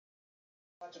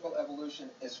biological evolution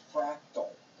is fractal,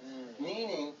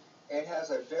 meaning it has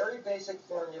a very basic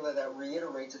formula that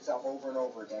reiterates itself over and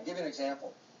over again. I'll give you an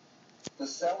example. The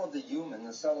cell of the human,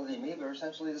 the cell of the amoeba are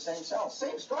essentially the same cell,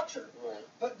 same structure. Right.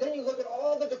 But then you look at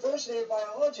all the diversity of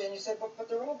biology and you say, but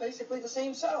they're all basically the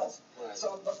same cells. Right.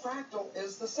 So the fractal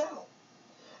is the cell.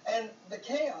 And the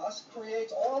chaos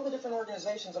creates all the different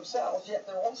organizations of cells, yet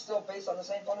they're all still based on the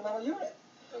same fundamental unit.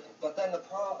 Okay. But then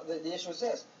the issue is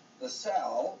this. The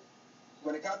cell,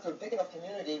 when it got to a big enough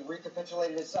community,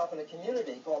 recapitulated itself in a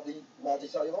community called the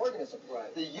multicellular organism.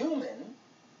 Right. The human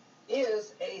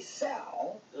is a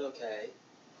cell Okay.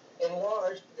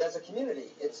 enlarged as a community.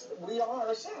 We are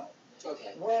a cell.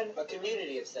 Okay. When a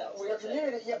community of cells. We are a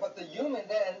community, yeah, but the human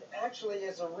then actually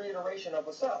is a reiteration of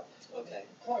a cell. Okay.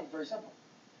 Point, very simple.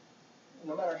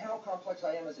 No matter how complex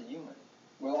I am as a human,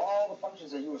 with all the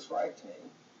functions that you ascribe to me,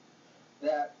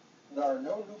 that there are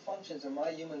no new functions in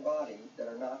my human body that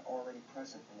are not already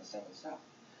present in the same cell.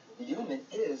 The human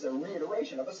is a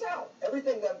reiteration of a cell.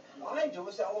 Everything that I do,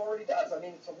 a cell already does. I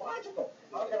mean, it's illogical.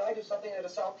 How can I do something that a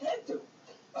cell can't do?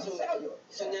 I'm cellular.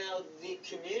 So now the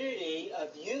community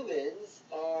of humans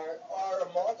are a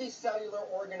multicellular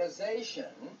organization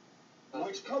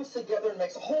which comes together and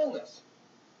makes a wholeness.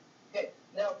 Okay,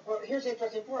 now, but here's the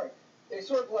interesting part. It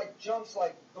sort of like jumps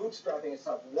like bootstrapping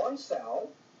itself. One cell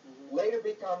later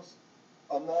becomes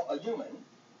a human,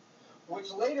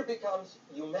 which later becomes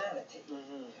humanity.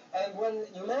 And when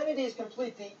humanity is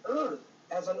complete, the Earth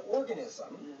as an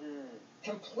organism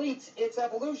completes its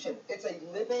evolution. It's a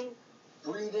living,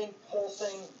 breathing,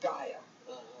 pulsing Gaia.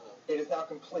 It is now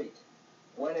complete.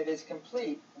 When it is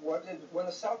complete, when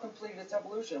the cell completed its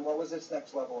evolution, what was its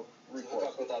next level of recourse? to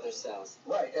hook up with other cells.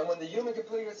 Right, and when the human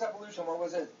completed its evolution, what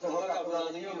was it? To hook up with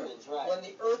other humans. Right. When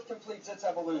the Earth completes its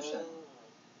evolution,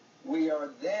 we are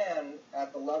then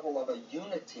at the level of a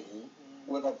unity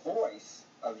with a voice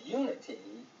of unity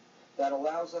that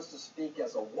allows us to speak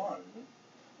as a one,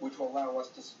 which will allow us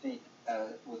to speak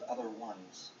with other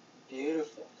ones.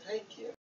 Beautiful. Thank you.